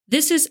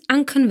This is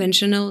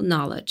Unconventional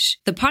Knowledge,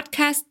 the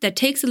podcast that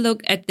takes a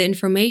look at the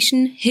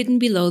information hidden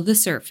below the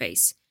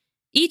surface.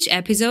 Each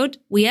episode,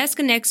 we ask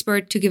an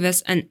expert to give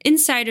us an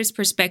insider's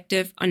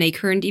perspective on a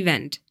current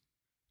event.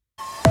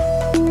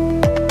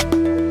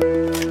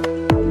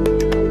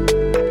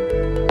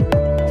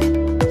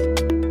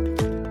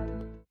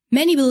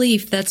 Many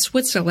believe that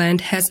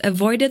Switzerland has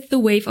avoided the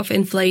wave of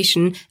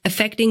inflation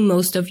affecting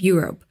most of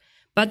Europe.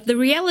 But the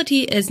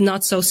reality is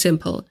not so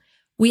simple.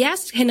 We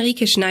asked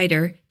Henrique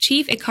Schneider,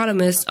 chief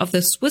economist of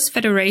the Swiss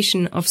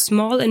Federation of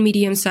Small and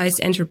Medium-Sized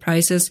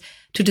Enterprises,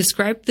 to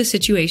describe the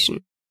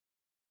situation.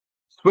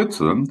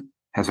 Switzerland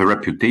has a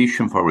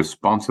reputation for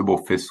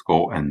responsible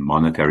fiscal and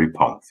monetary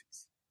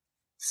policies.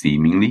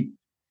 Seemingly,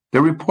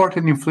 the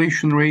reported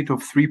inflation rate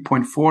of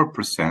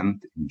 3.4% in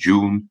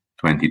June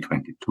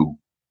 2022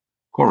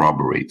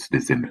 corroborates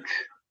this image,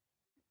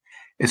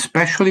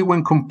 especially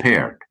when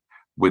compared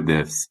with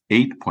the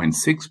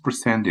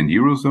 8.6% in the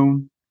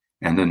Eurozone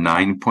and the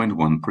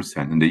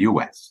 9.1% in the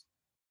US.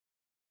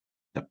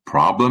 The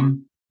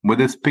problem with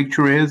this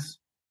picture is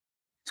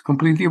it's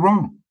completely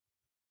wrong.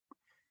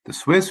 The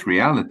Swiss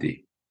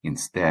reality,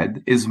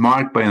 instead, is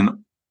marked by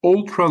an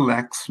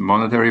ultra-lax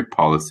monetary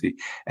policy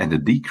and a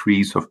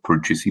decrease of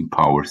purchasing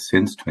power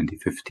since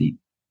 2015.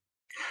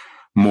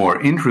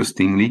 More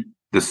interestingly,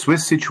 the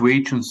Swiss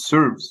situation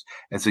serves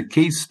as a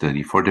case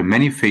study for the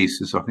many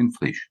phases of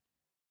inflation.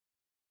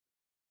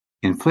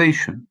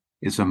 Inflation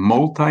is a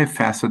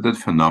multifaceted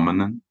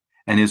phenomenon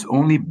and is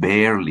only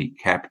barely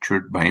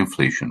captured by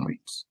inflation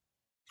rates.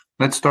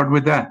 Let's start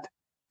with that.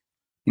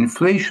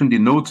 Inflation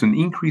denotes an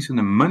increase in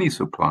the money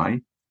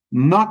supply,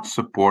 not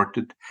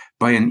supported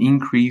by an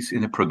increase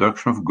in the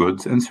production of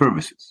goods and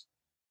services.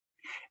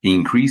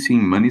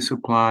 Increasing money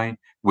supply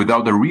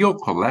without a real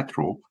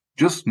collateral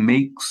just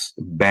makes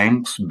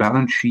banks'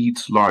 balance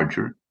sheets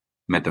larger,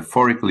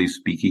 metaphorically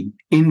speaking,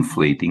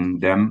 inflating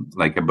them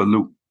like a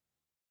balloon.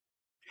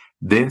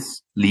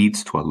 This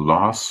leads to a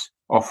loss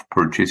of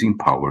purchasing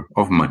power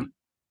of money.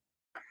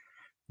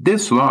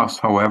 This loss,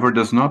 however,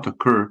 does not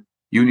occur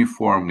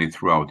uniformly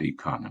throughout the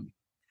economy.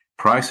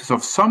 Prices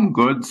of some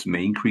goods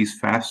may increase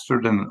faster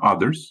than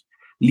others,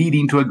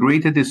 leading to a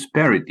greater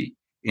disparity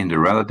in the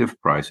relative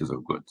prices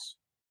of goods.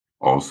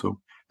 Also,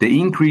 the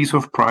increase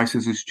of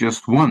prices is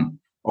just one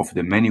of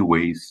the many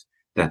ways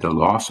that the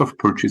loss of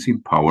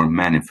purchasing power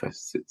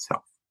manifests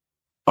itself.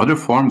 Other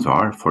forms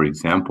are, for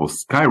example,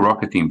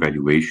 skyrocketing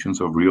valuations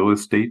of real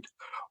estate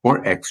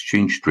or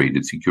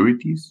exchange-traded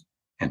securities,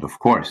 and of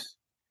course,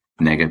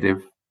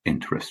 negative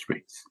interest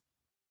rates.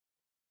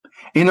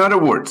 In other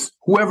words,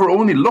 whoever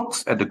only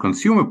looks at the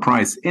consumer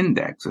price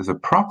index as a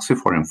proxy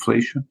for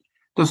inflation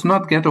does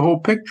not get the whole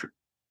picture.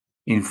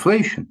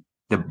 Inflation,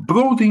 the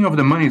bloating of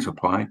the money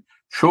supply,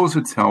 shows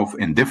itself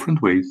in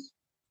different ways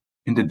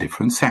in the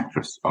different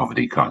sectors of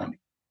the economy.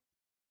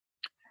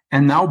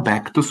 And now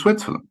back to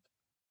Switzerland.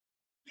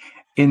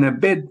 In a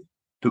bid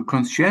to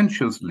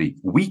conscientiously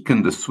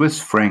weaken the Swiss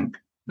franc,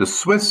 the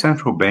Swiss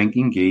central bank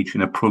engaged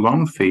in a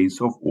prolonged phase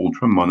of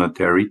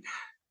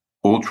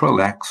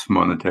ultra-lax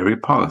monetary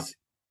policy.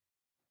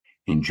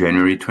 In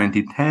January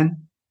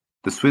 2010,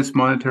 the Swiss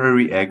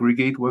monetary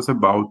aggregate was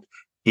about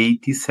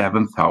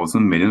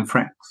 87,000 million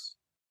francs.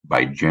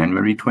 By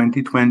January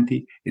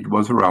 2020, it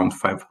was around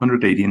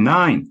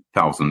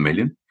 589,000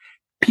 million,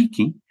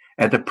 peaking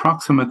at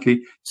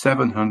approximately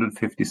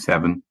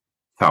 757,000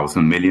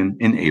 million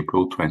in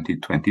April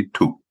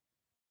 2022.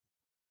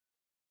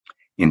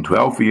 In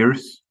 12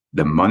 years,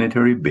 the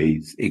monetary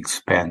base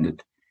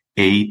expanded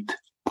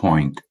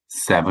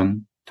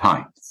 8.7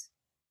 times.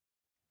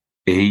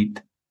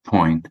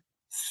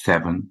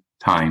 8.7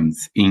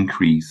 times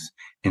increase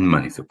in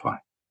money supply.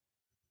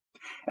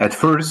 At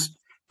first,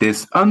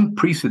 this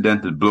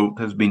unprecedented bloat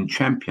has been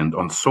championed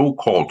on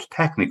so-called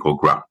technical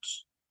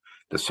grounds.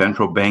 The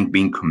central bank,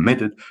 being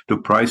committed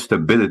to price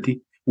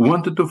stability,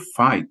 wanted to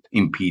fight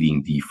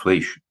impeding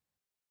deflation.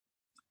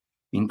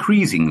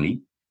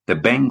 Increasingly, the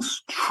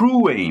bank's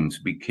true aims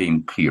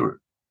became clearer.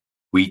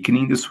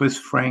 Weakening the Swiss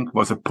franc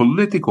was a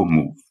political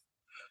move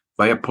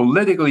by a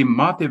politically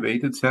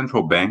motivated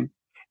central bank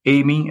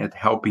aiming at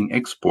helping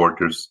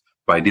exporters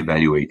by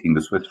devaluating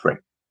the Swiss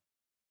franc.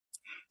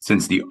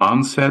 Since the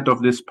onset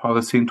of this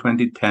policy in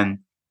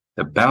 2010,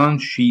 the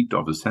balance sheet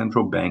of the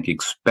central bank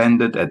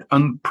expanded at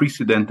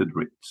unprecedented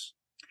rates.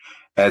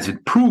 As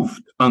it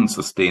proved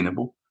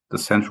unsustainable, the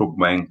central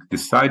bank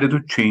decided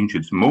to change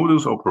its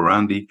modus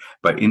operandi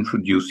by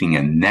introducing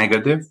a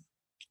negative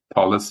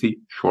policy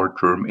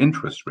short-term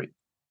interest rate.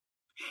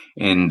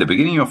 In the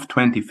beginning of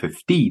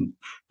 2015,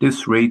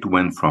 this rate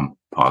went from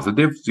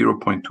positive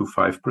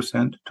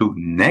 0.25% to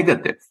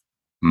negative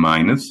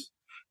minus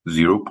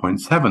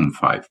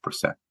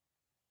 0.75%.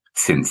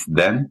 Since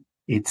then,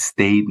 it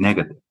stayed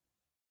negative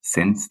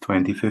since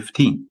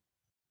 2015.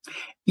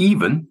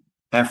 Even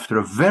after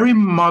a very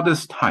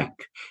modest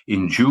hike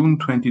in June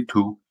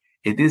 22,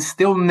 it is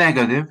still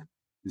negative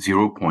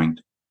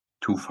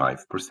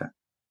 0.25%.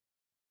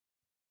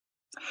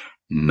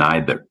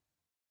 Neither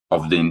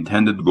of the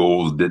intended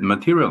goals did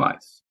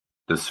materialize.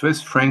 the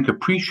Swiss franc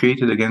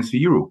appreciated against the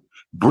euro,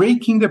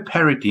 breaking the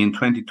parity in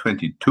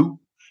 2022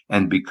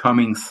 and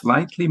becoming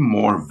slightly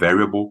more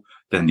variable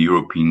than the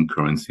European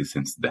currency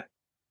since then.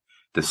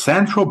 The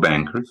central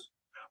bankers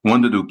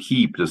wanted to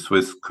keep the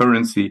Swiss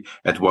currency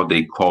at what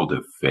they called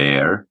a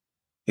fair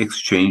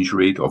exchange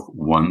rate of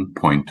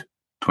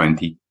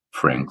 1.20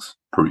 francs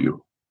per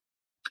euro.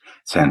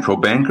 Central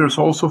bankers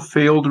also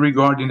failed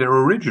regarding their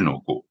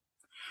original goal.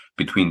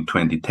 Between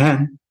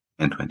 2010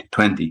 and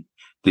 2020,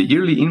 the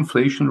yearly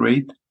inflation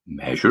rate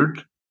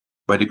measured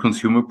by the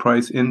consumer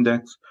price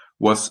index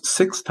was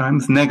 6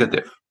 times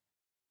negative.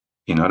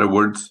 In other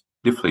words,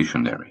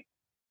 deflationary.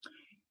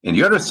 In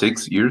the other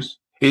 6 years,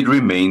 it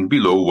remained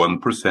below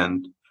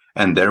 1%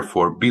 and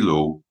therefore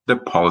below the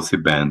policy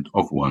band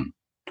of 1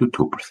 to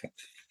 2%.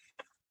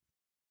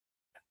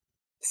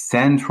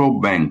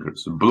 Central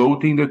bankers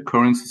bloating the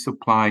currency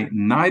supply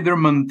neither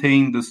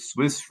maintained the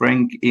Swiss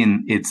franc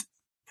in its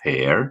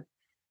fair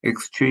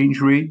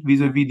exchange rate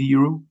vis-à-vis the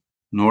euro,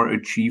 nor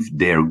achieved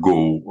their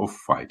goal of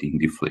fighting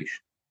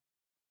deflation.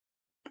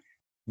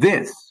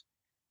 This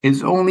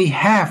is only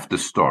half the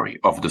story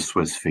of the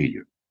Swiss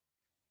failure.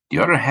 The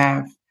other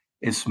half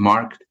is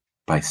marked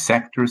by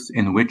sectors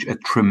in which a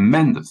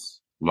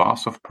tremendous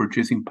loss of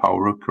purchasing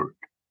power occurred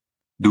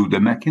due to the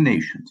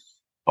machinations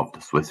of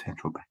the Swiss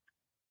central bank.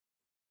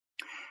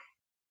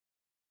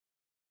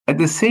 At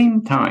the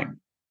same time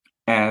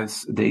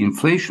as the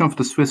inflation of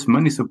the Swiss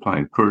money supply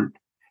occurred,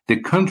 the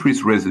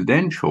country's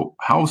residential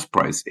house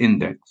price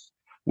index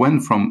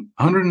went from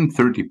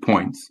 130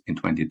 points in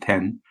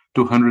 2010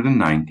 to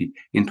 190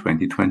 in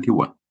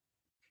 2021.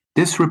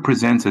 This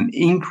represents an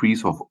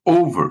increase of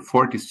over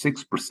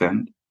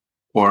 46%,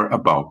 or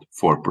about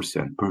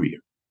 4% per year.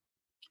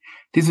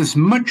 This is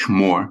much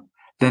more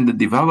than the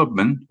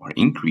development or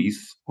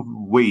increase of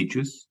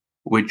wages,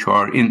 which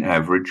are in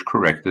average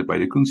corrected by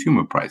the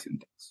consumer price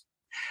index.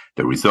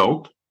 The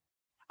result?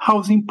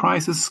 Housing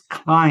prices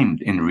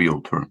climbed in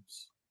real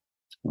terms.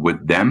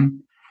 With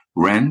them,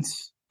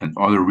 rents and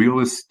other real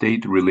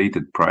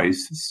estate-related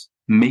prices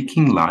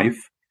making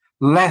life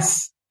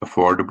less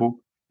affordable,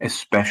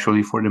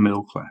 especially for the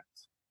middle class.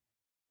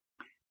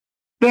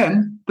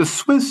 Then, the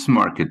Swiss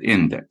market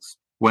index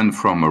went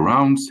from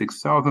around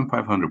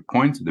 6,500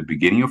 points at the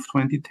beginning of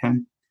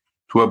 2010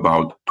 to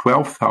about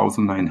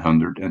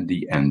 12,900 at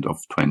the end of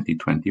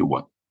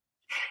 2021.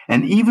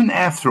 And even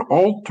after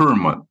all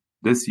turmoil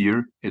this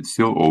year, it's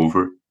still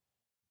over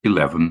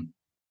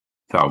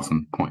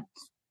 11,000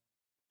 points.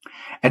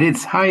 At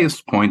its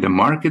highest point, the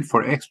market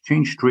for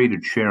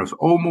exchange-traded shares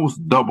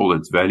almost doubled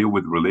its value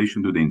with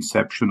relation to the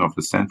inception of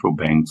the central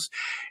bank's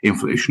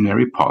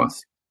inflationary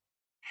policy.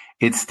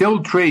 It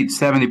still trades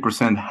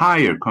 70%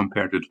 higher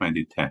compared to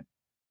 2010.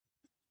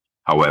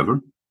 However,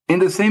 in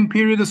the same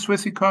period, the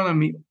Swiss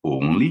economy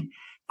only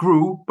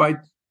grew by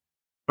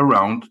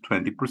around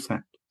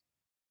 20%.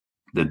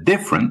 The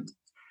difference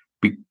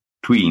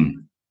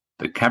between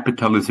the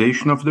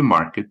capitalization of the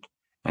market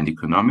and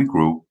economic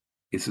growth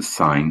is a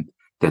sign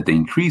that the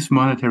increased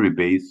monetary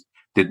base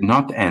did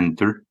not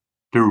enter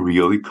the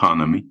real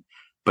economy,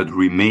 but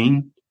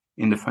remained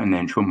in the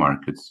financial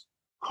markets,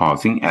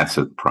 causing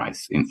asset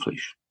price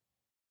inflation.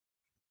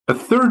 A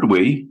third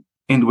way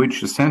in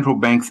which the central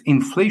bank's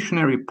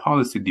inflationary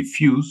policy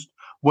diffused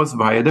was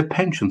via the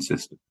pension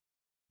system.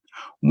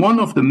 One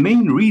of the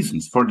main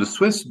reasons for the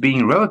Swiss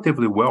being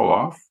relatively well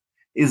off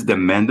is the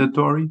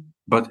mandatory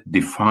but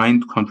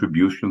defined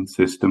contribution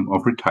system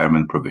of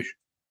retirement provision.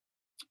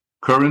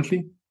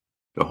 Currently,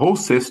 the whole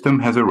system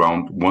has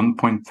around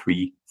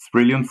 1.3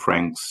 trillion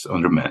francs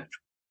under management.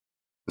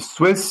 The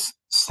Swiss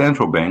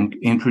central bank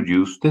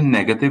introduced the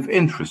negative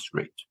interest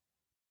rate,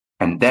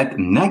 and that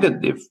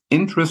negative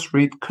interest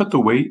rate cut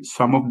away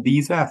some of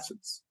these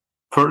assets.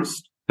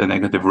 First, the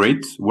negative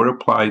rates were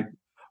applied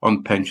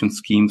on pension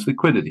schemes'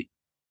 liquidity.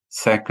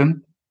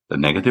 Second, the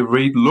negative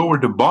rate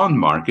lowered the bond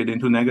market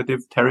into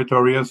negative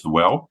territory as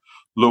well,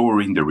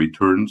 lowering the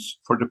returns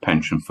for the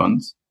pension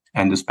funds,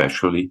 and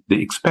especially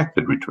the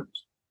expected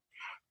returns.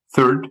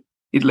 Third,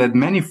 it led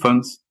many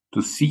funds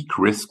to seek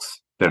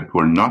risks that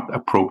were not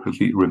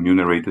appropriately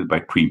remunerated by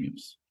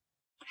premiums.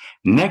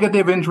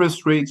 Negative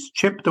interest rates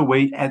chipped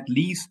away at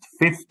least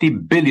 50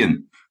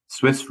 billion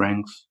Swiss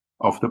francs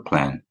of the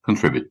plan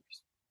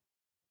contributors,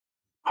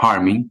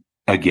 harming,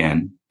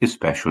 again,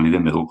 especially the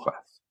middle class.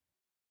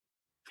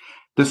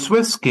 The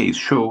Swiss case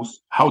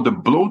shows how the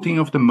bloating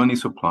of the money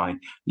supply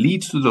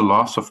leads to the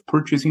loss of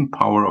purchasing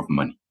power of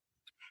money.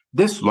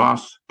 This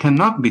loss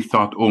cannot be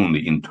thought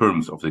only in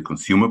terms of the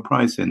consumer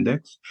price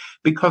index,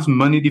 because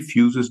money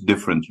diffuses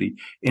differently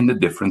in the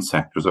different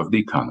sectors of the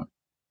economy.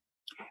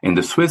 In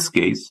the Swiss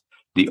case,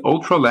 the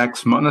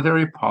ultra-lax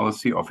monetary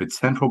policy of its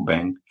central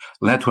bank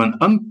led to an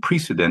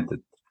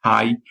unprecedented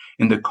high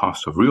in the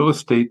cost of real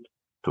estate,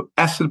 to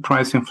asset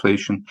price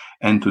inflation,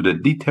 and to the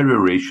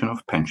deterioration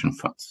of pension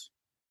funds.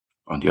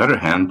 On the other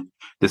hand,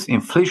 this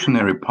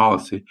inflationary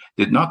policy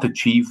did not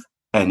achieve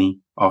any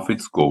of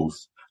its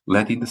goals,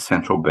 letting the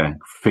central bank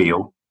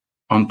fail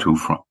on two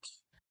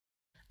fronts.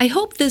 I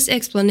hope this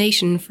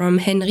explanation from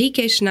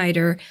Henrique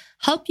Schneider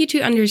helped you to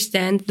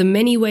understand the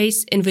many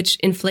ways in which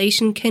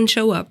inflation can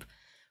show up.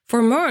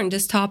 For more on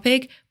this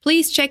topic,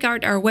 please check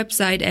out our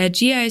website at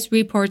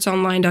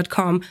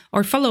gisreportsonline.com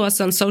or follow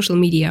us on social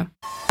media.